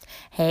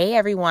Hey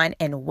everyone,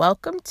 and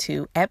welcome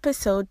to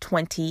episode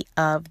 20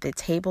 of the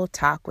Table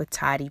Talk with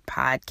Toddy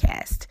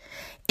podcast.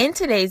 In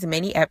today's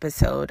mini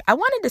episode, I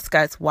want to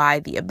discuss why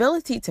the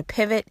ability to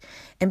pivot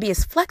and be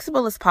as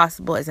flexible as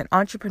possible as an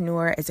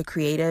entrepreneur, as a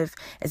creative,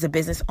 as a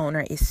business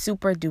owner is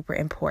super duper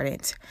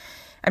important.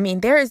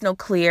 There is no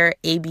clear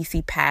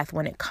ABC path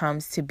when it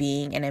comes to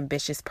being an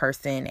ambitious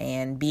person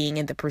and being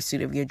in the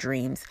pursuit of your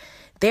dreams.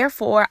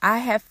 Therefore, I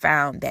have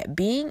found that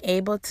being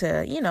able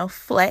to,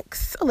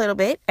 flex a little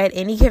bit at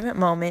any given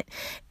moment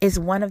is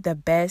one of the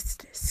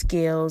best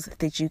skills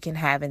that you can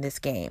have in this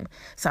game.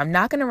 So I'm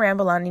not going to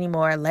ramble on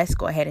anymore. Let's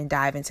go ahead and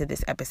dive into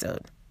this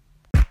episode.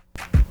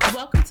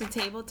 Welcome to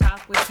Table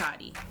Talk with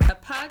Toddy, a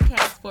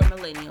podcast for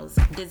millennials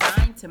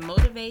designed to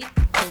motivate,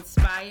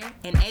 inspire,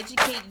 and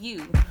educate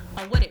you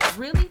on what it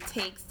really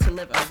takes to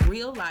live a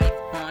real life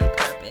on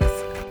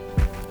purpose.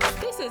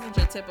 This isn't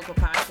your typical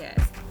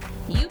podcast.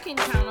 You can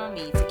count on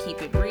me to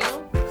keep it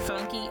real,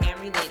 funky, and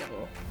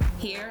relatable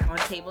here on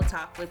Table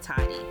Talk with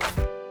Toddy.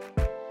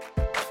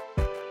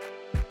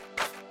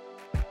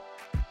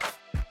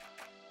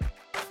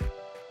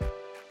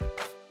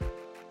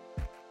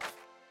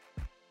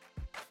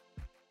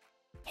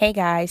 Hey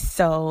guys,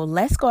 so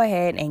let's go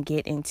ahead and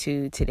get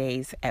into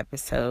today's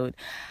episode.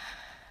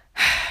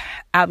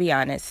 I'll be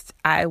honest,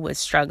 I was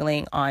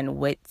struggling on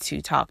what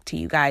to talk to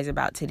you guys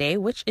about today,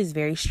 which is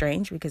very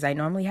strange because I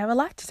normally have a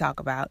lot to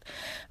talk about.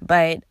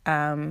 But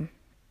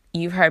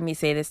you've heard me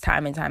say this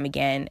time and time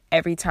again.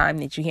 Every time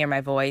that you hear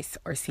my voice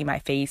or see my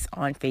face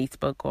on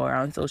Facebook or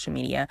on social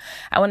media,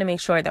 I want to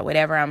make sure that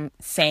whatever I'm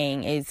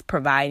saying is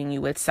providing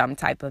you with some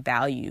type of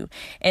value.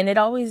 And it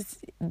always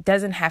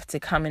doesn't have to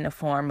come in the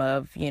form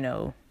of,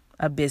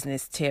 a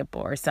business tip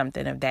or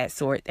something of that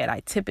sort that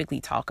I typically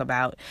talk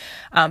about.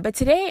 But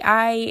today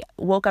I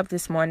woke up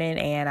this morning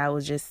and I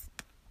was just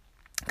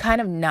kind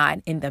of not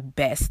in the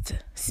best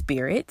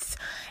spirits.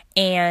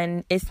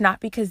 And it's not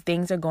because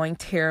things are going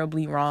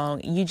terribly wrong.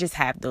 You just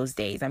have those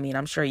days.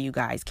 I'm sure you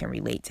guys can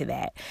relate to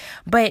that.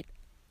 But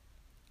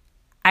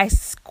I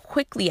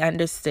quickly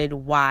understood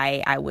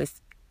why I was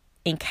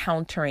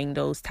encountering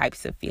those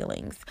types of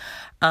feelings.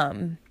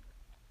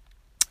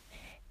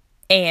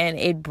 And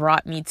it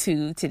brought me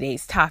to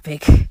today's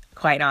topic,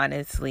 quite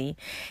honestly.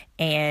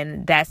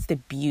 And that's the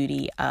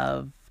beauty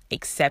of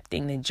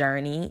accepting the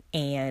journey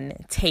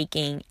and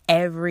taking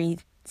every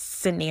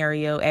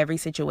scenario, every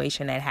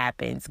situation that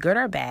happens, good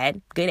and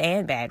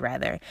bad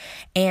rather,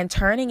 and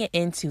turning it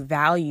into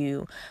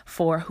value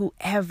for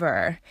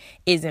whoever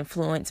is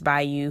influenced by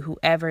you,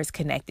 whoever is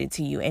connected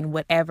to you in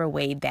whatever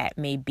way that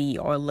may be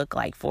or look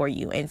like for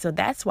you. And so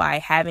that's why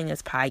having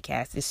this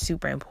podcast is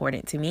super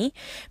important to me,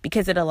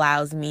 because it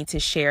allows me to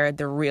share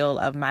the real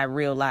of my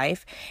real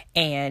life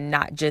and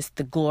not just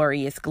the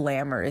glorious,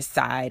 glamorous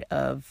side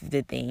of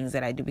the things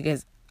that I do,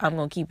 because I'm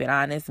going to keep it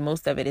honest.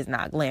 Most of it is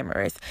not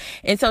glamorous.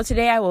 And so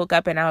today I woke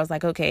up and I was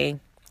like, okay,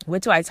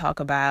 what do I talk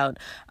about?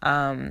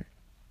 I'm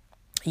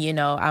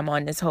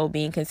on this whole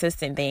being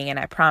consistent thing, and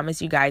I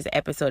promise you guys an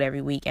episode every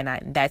week.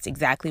 And that's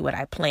exactly what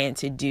I plan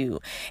to do.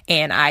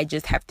 And I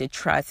just have to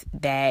trust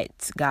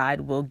that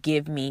God will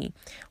give me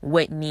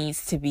what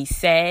needs to be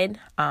said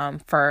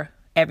for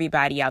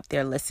everybody out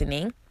there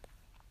listening.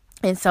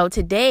 And so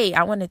today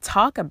I want to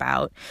talk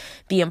about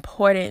the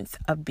importance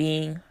of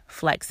being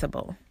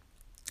flexible.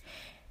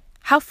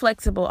 How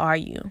flexible are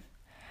you?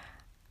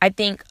 I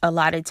think a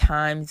lot of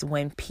times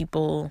when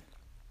people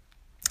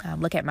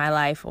look at my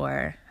life,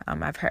 or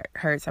I've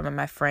heard some of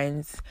my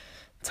friends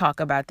talk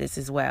about this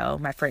as well,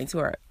 my friends who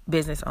are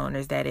business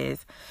owners, that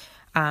is,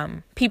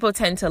 people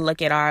tend to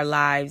look at our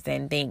lives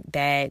and think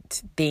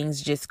that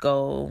things just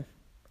go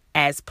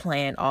as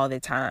planned all the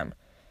time.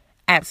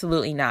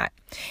 Absolutely not.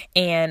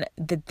 And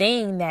the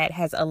thing that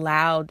has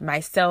allowed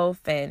myself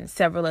and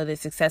several of the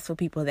successful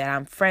people that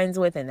I'm friends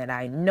with and that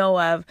I know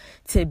of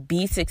to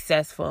be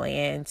successful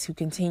and to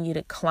continue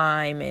to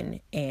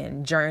climb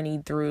and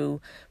journey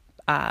through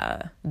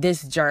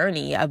this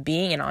journey of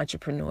being an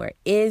entrepreneur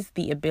is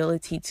the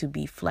ability to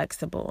be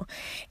flexible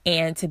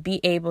and to be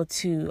able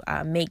to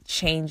make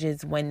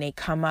changes when they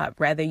come up,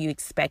 whether you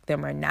expect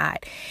them or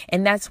not.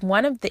 And that's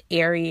one of the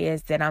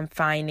areas that I'm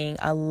finding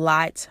a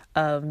lot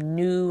of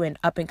new and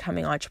up and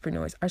coming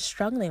entrepreneurs are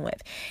struggling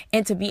with.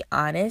 And to be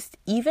honest,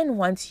 even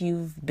once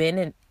you've been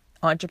in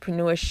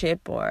entrepreneurship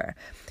or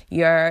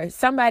you're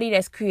somebody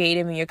that's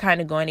creative and you're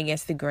kind of going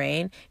against the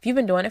grain, if you've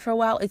been doing it for a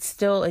while, it's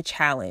still a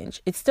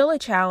challenge. It's still a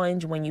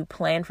challenge when you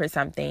plan for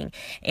something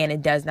and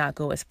it does not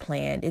go as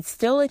planned. It's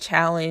still a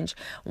challenge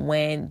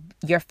when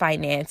your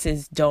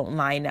finances don't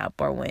line up,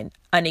 or when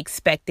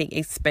unexpected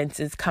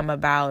expenses come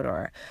about,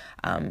 or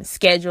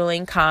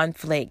scheduling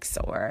conflicts,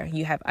 or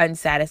you have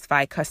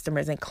unsatisfied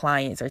customers and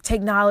clients, or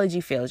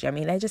technology fails you.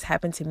 That just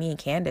happened to me and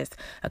Candace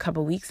a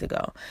couple weeks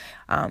ago.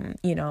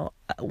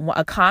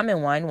 A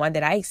common one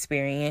that I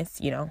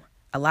experienced,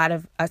 a lot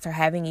of us are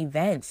having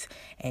events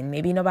and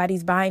maybe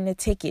nobody's buying the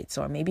tickets,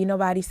 or maybe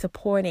nobody's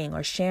supporting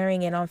or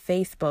sharing it on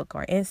Facebook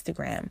or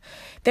Instagram.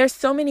 There's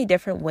so many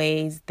different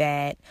ways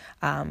that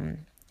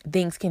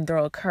things can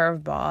throw a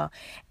curveball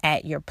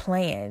at your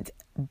plans.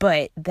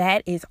 but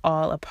that is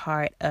all a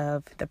part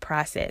of the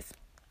process.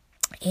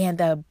 And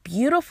the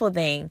beautiful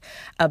thing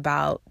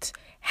about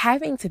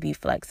having to be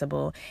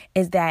flexible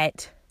is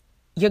that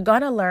you're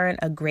going to learn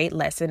a great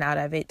lesson out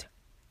of it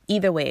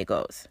either way it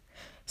goes.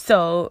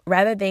 So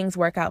rather things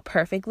work out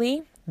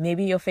perfectly,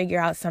 maybe you'll figure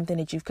out something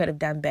that you could have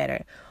done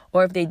better.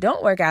 Or if they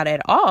don't work out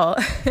at all,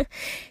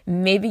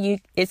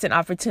 maybe it's an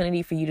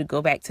opportunity for you to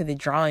go back to the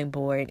drawing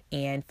board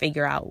and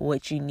figure out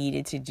what you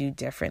needed to do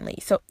differently.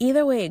 So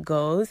either way it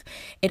goes,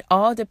 it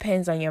all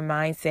depends on your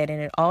mindset,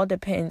 and it all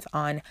depends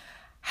on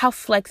how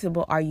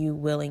flexible are you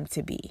willing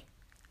to be.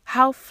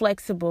 How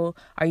flexible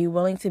are you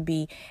willing to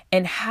be,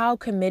 and how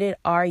committed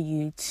are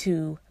you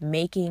to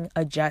making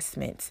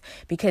adjustments?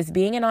 Because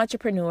being an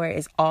entrepreneur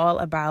is all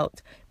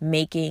about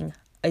making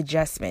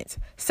adjustments.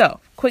 So,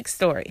 quick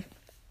story.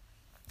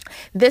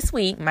 This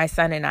week, my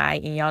son and I,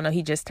 and y'all know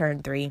he just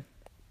turned 3,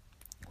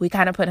 we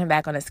kind of put him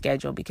back on a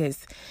schedule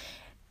because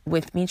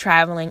with me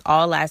traveling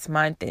all last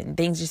month and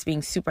things just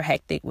being super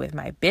hectic with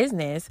my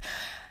business,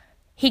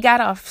 he got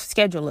off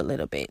schedule a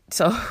little bit.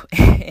 So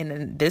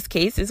in this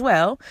case as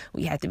well,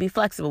 we had to be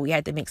flexible. We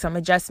had to make some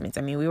adjustments.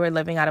 I mean, we were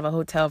living out of a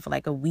hotel for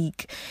like a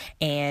week,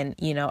 and,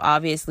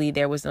 obviously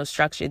there was no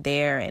structure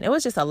there, and it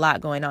was just a lot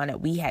going on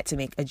that we had to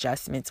make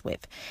adjustments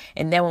with.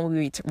 And then when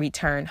we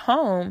returned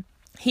home,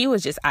 he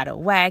was just out of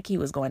whack. He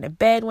was going to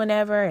bed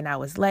whenever, and I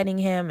was letting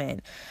him,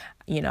 and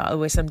it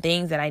were some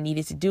things that I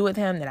needed to do with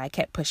him that I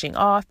kept pushing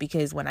off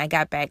because when I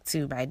got back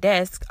to my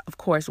desk, of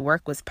course,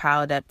 work was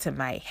piled up to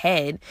my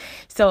head.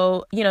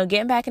 So,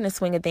 getting back in the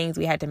swing of things,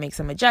 we had to make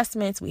some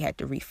adjustments. We had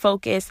to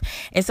refocus.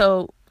 And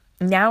so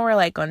now we're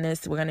like on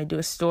this, we're going to do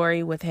a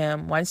story with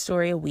him, one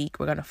story a week.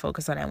 We're going to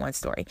focus on that one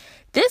story.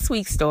 This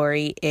week's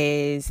story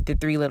is The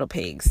Three Little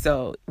Pigs.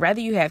 So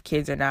whether you have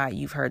kids or not,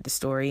 you've heard the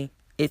story.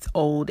 It's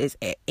old, it's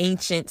an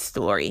ancient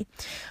story.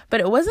 But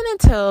it wasn't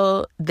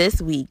until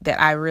this week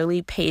that I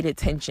really paid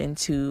attention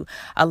to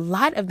a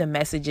lot of the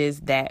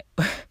messages that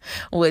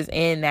was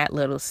in that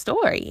little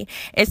story.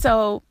 And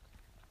so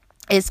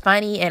it's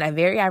funny and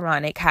very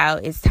ironic how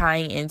it's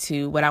tying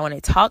into what I want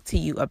to talk to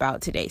you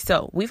about today.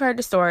 So we've heard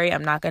the story.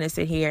 I'm not going to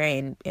sit here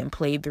and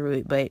play through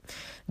it, but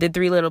the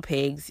Three Little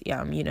Pigs,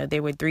 they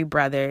were 3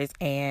 brothers,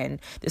 and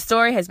the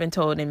story has been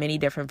told in many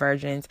different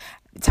versions.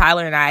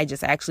 Tyler and I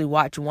just actually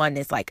watched one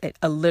that's like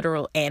a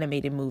literal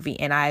animated movie,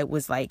 and I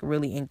was like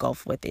really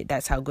engulfed with it.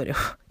 That's how good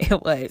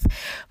it was.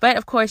 But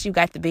of course, you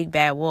got the big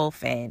bad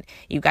wolf, and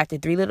you got the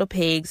 3 little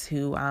pigs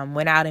who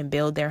went out and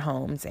built their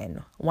homes.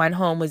 And one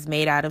home was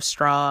made out of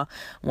straw,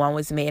 one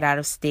was made out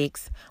of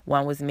sticks,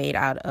 one was made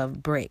out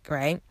of brick,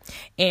 right?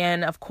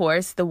 And of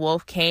course, the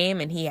wolf came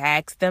and he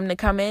asked them to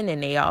come in,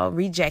 and they all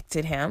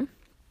rejected him.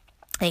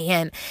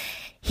 And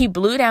he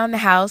blew down the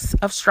house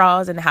of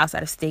straws and the house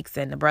out of sticks,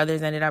 and the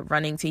brothers ended up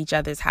running to each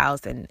other's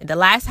house. And the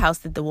last house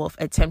that the wolf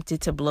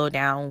attempted to blow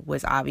down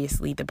was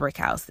obviously the brick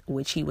house,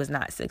 which he was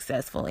not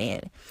successful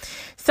in.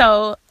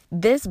 So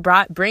this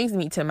brings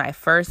me to my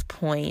first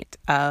point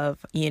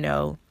of,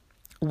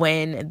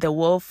 when the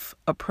wolf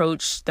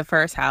approached the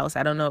first house,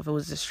 I don't know if it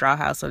was the straw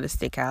house or the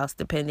stick house,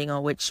 depending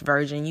on which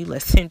version you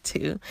listen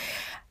to,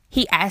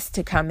 he asked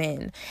to come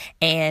in.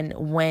 And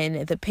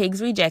when the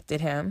pigs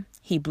rejected him,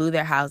 he blew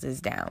their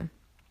houses down.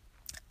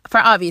 For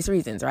obvious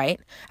reasons, right?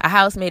 A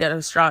house made out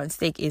of straw and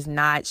stick is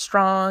not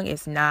strong.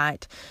 It's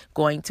not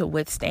going to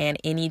withstand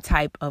any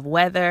type of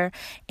weather,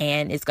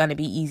 and it's going to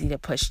be easy to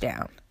push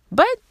down.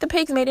 But the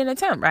pigs made an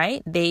attempt,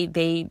 right?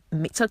 They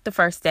took the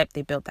first step.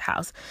 They built the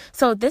house.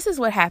 So this is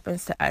what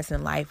happens to us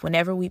in life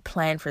whenever we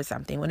plan for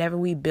something, whenever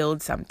we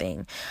build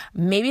something.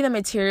 Maybe the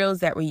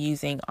materials that we're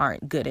using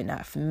aren't good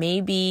enough.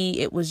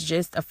 Maybe it was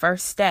just a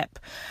first step.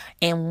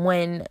 And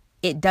when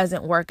it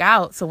doesn't work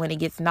out, so when it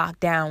gets knocked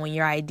down, when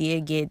your idea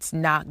gets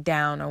knocked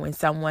down, or when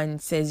someone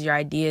says your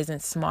idea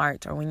isn't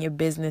smart, or when your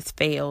business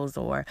fails,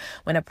 or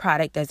when a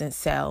product doesn't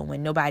sell,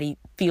 when nobody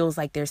feels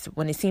like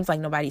when it seems like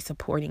nobody's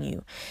supporting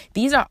you.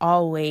 These are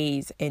all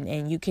ways,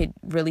 and you could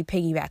really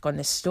piggyback on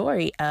the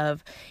story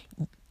of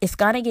it's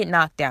gonna get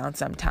knocked down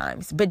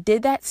sometimes. But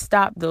did that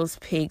stop those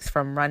pigs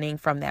from running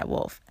from that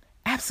wolf?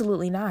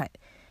 Absolutely not.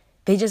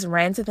 They just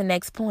ran to the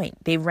next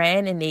point. They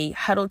ran and they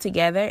huddled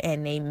together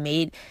and they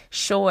made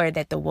sure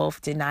that the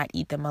wolf did not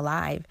eat them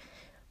alive.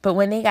 But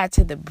when they got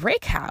to the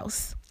brick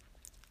house,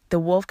 the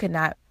wolf could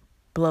not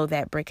blow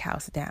that brick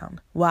house down.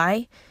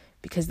 Why?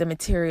 Because the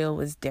material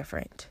was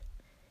different.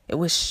 It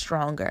was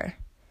stronger.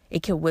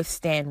 It could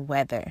withstand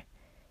weather,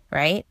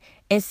 right?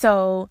 And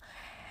so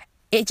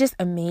it just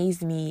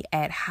amazed me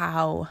at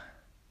how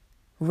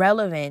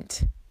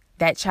relevant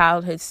that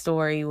childhood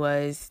story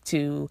was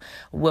to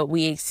what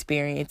we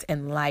experience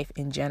in life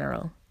in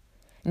general.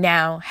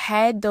 Now,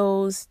 had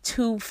those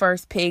 2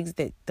 first pigs,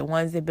 the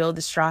ones that build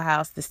the straw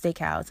house, the stick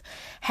house,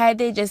 had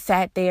they just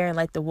sat there and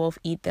let the wolf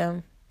eat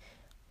them,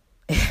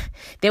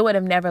 they would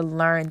have never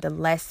learned the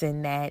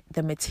lesson that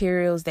the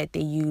materials that they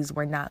used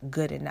were not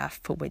good enough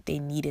for what they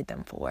needed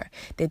them for,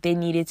 that they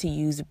needed to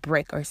use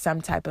brick or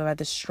some type of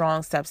other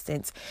strong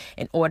substance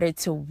in order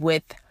to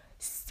withstand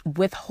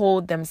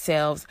withhold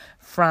themselves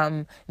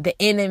from the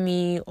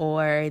enemy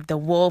or the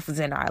wolves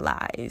in our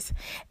lives.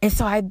 And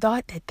so I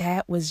thought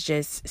that was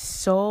just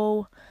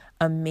so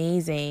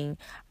amazing.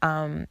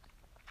 And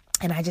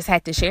I just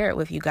had to share it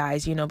with you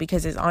guys,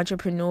 because as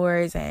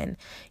entrepreneurs and,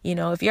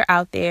 if you're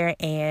out there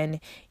and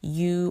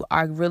you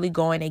are really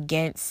going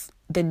against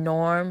the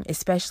norm,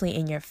 especially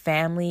in your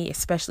family,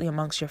 especially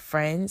amongst your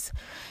friends,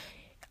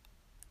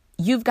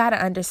 you've got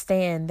to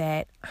understand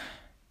that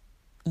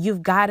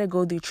you've got to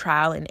go through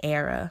trial and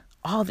error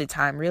all the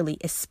time, really,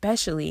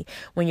 especially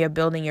when you're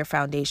building your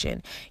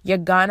foundation. You're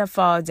gonna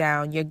fall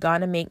down. You're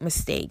gonna make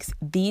mistakes.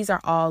 These are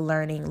all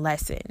learning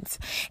lessons.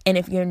 And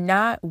if you're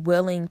not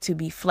willing to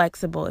be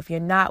flexible, if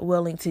you're not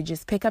willing to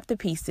just pick up the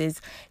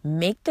pieces,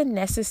 make the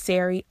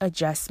necessary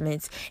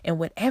adjustments in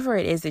whatever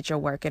it is that you're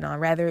working on,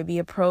 whether it be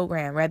a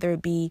program, whether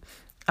it be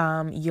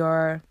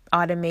your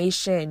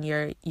automation,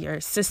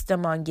 your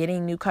system on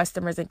getting new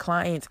customers and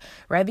clients,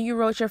 whether you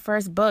wrote your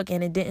first book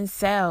and it didn't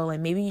sell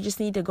and maybe you just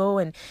need to go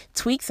and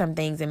tweak some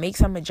things and make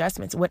some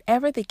adjustments,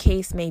 whatever the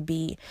case may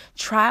be,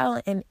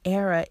 trial and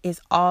error is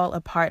all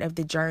a part of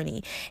the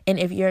journey. And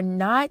if you're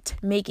not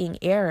making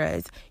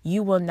errors,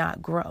 you will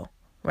not grow.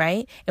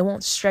 Right? It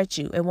won't stretch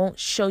you. It won't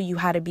show you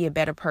how to be a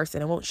better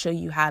person. It won't show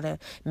you how to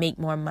make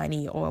more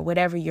money or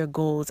whatever your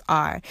goals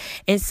are.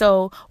 And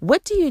so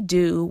what do you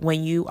do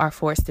when you are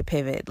forced to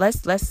pivot?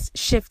 Let's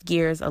shift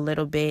gears a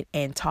little bit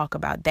and talk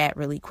about that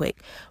really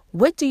quick.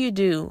 What do you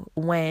do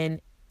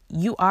when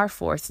you are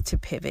forced to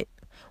pivot?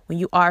 When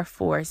you are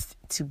forced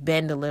to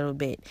bend a little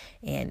bit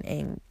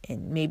and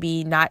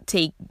maybe not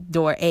take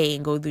door A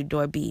and go through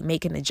door B,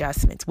 making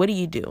adjustments. What do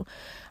you do?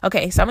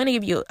 Okay, so I'm going to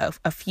give you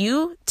a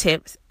few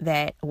tips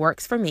that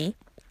works for me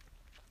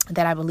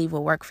that I believe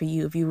will work for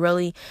you if you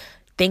really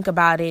think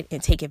about it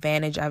and take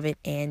advantage of it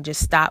and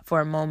just stop for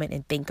a moment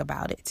and think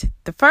about it.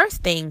 The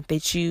first thing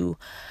that you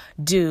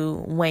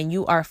do when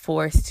you are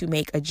forced to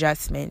make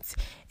adjustments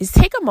is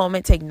take a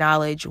moment to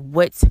acknowledge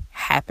what's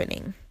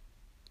happening.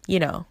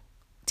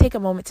 Take a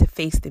moment to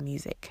face the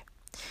music.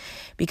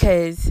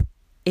 Because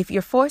if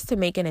you're forced to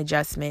make an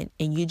adjustment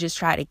and you just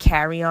try to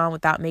carry on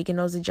without making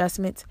those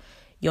adjustments,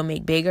 you'll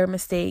make bigger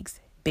mistakes,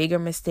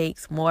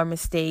 more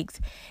mistakes,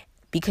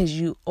 because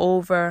you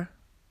override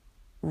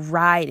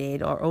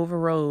it or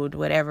overrode,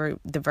 whatever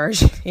the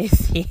version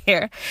is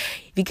here,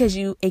 because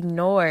you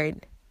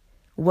ignored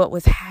what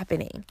was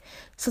happening.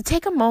 So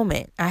take a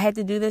moment. I had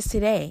to do this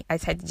today. I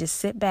had to just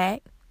sit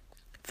back,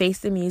 face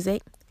the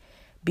music,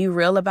 be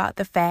real about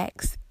the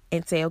facts,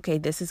 and say, okay,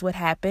 this is what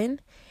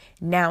happened.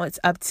 Now it's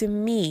up to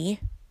me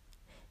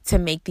to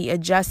make the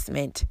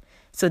adjustment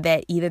so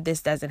that either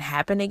this doesn't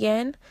happen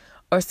again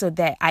or so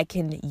that I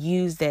can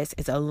use this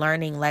as a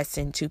learning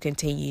lesson to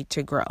continue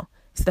to grow.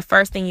 So the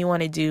first thing you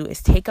want to do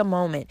is take a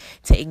moment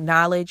to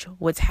acknowledge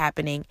what's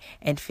happening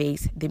and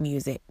face the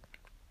music.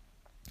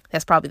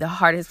 That's probably the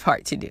hardest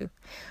part to do.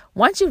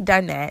 Once you've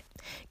done that,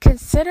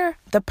 consider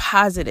the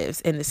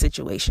positives in the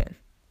situation.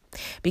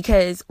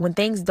 Because when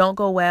things don't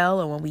go well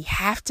or when we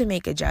have to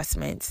make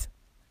adjustments,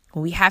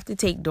 when we have to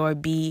take door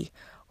B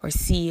or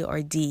C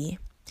or D,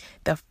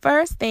 the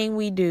first thing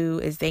we do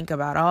is think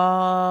about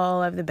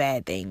all of the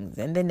bad things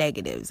and the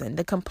negatives and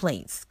the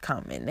complaints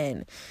coming,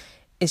 and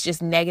it's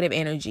just negative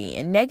energy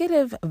and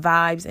negative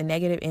vibes and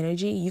negative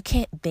energy. You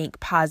can't think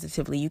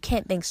positively. You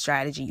can't think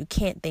strategy. You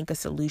can't think a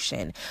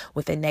solution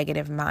with a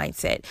negative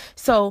mindset.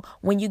 So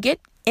when you get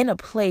in a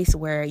place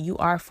where you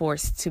are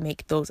forced to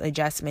make those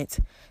adjustments,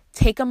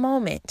 take a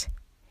moment,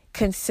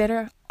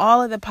 consider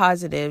all of the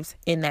positives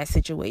in that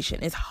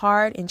situation. As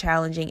hard and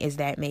challenging as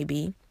that may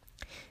be,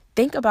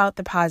 think about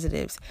the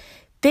positives.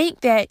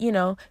 Think that,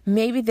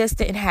 maybe this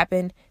didn't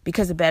happen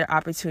because a better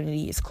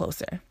opportunity is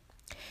closer.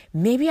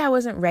 Maybe I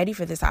wasn't ready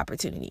for this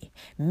opportunity.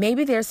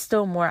 Maybe there's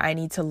still more I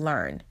need to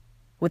learn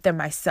within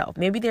myself.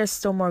 Maybe there's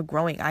still more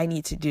growing I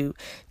need to do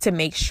to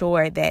make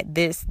sure that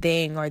this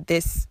thing or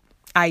this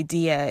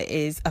idea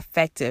is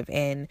effective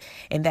and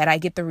that I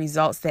get the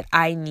results that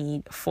I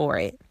need for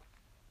it.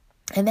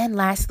 And then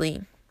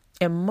lastly,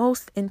 and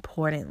most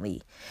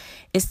importantly,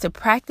 is to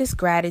practice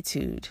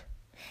gratitude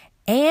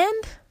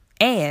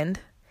and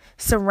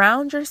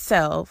surround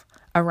yourself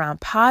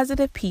around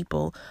positive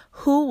people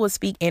who will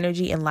speak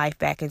energy and life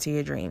back into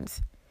your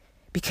dreams.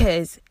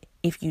 Because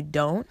if you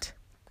don't,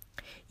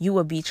 you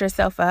will beat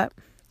yourself up.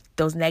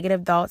 Those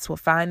negative thoughts will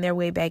find their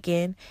way back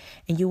in,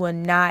 and you will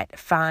not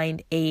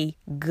find a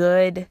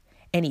good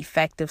and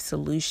effective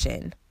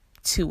solution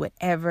to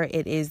whatever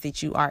it is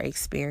that you are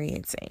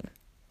experiencing.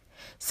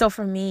 So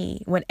for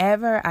me,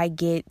 whenever I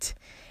get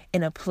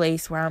in a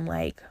place where I'm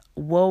like,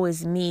 woe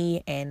is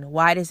me, and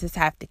why does this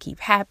have to keep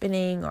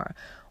happening? Or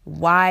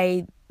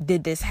why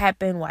did this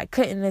happen? Why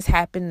couldn't this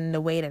happen in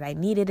the way that I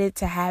needed it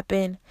to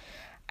happen?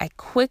 I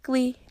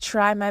quickly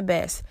try my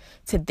best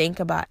to think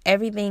about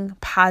everything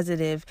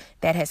positive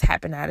that has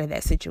happened out of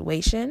that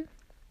situation.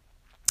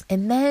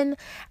 And then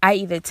I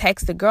either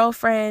text a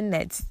girlfriend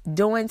that's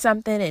doing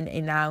something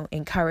and I'll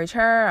encourage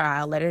her, or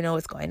I'll let her know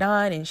what's going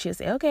on. And she'll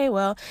say, okay,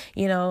 well,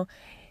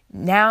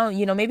 now,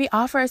 maybe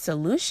offer a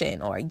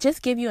solution or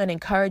just give you an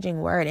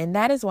encouraging word. And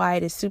that is why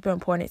it is super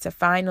important to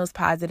find those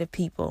positive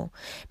people,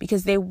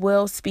 because they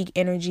will speak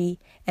energy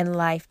and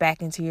life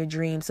back into your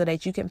dream so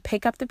that you can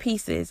pick up the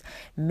pieces,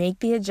 make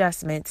the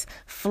adjustments,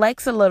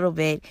 flex a little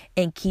bit,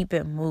 and keep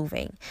it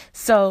moving.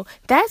 So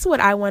that's what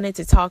I wanted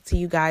to talk to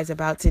you guys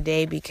about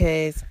today,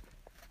 because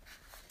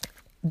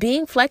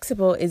being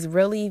flexible is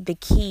really the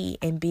key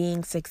in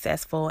being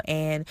successful,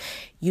 and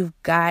you've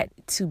got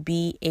to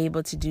be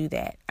able to do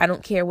that. I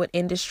don't care what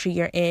industry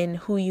you're in,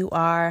 who you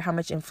are, how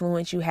much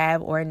influence you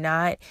have or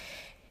not.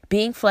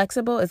 Being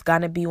flexible is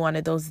going to be one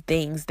of those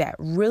things that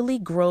really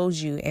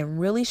grows you and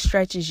really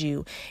stretches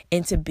you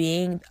into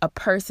being a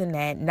person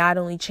that not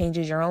only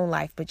changes your own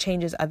life, but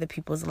changes other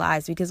people's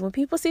lives. Because when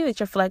people see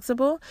that you're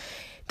flexible,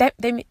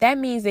 that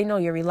means they know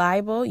you're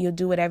reliable. You'll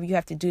do whatever you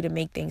have to do to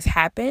make things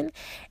happen.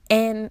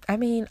 And I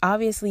mean,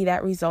 obviously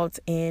that results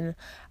in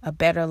a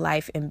better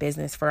life and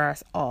business for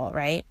us all,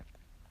 right?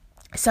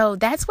 So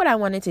that's what I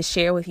wanted to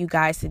share with you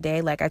guys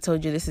today. Like I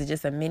told you, this is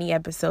just a mini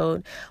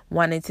episode.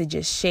 Wanted to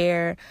just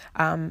share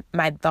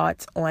my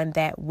thoughts on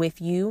that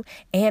with you.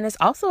 And it's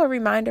also a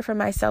reminder for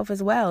myself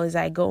as well as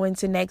I go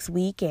into next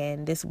week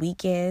and this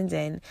weekend.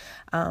 And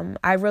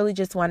I really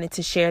just wanted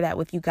to share that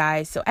with you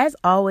guys. So as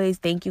always,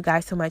 thank you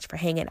guys so much for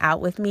hanging out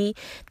with me.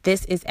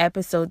 This is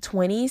episode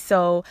 20.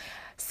 So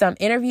some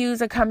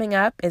interviews are coming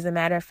up. As a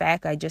matter of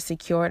fact, I just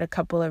secured a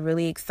couple of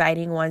really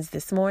exciting ones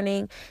this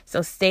morning.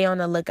 So stay on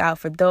the lookout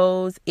for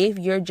those. If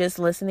you're just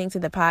listening to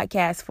the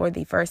podcast for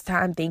the first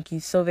time, thank you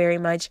so very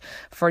much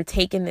for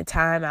taking the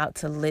time out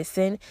to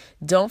listen.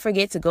 Don't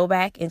forget to go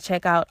back and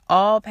check out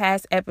all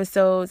past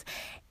episodes,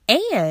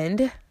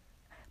 and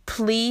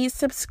please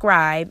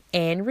subscribe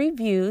and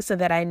review so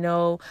that I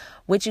know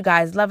what you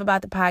guys love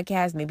about the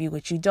podcast, maybe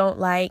what you don't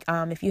like.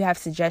 If you have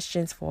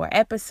suggestions for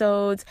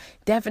episodes,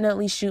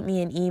 definitely shoot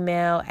me an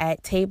email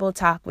at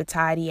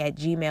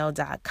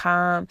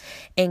tabletalkwithtati@gmail.com.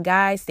 And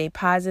guys, stay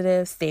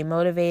positive, stay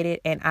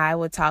motivated, and I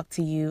will talk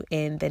to you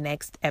in the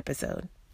next episode.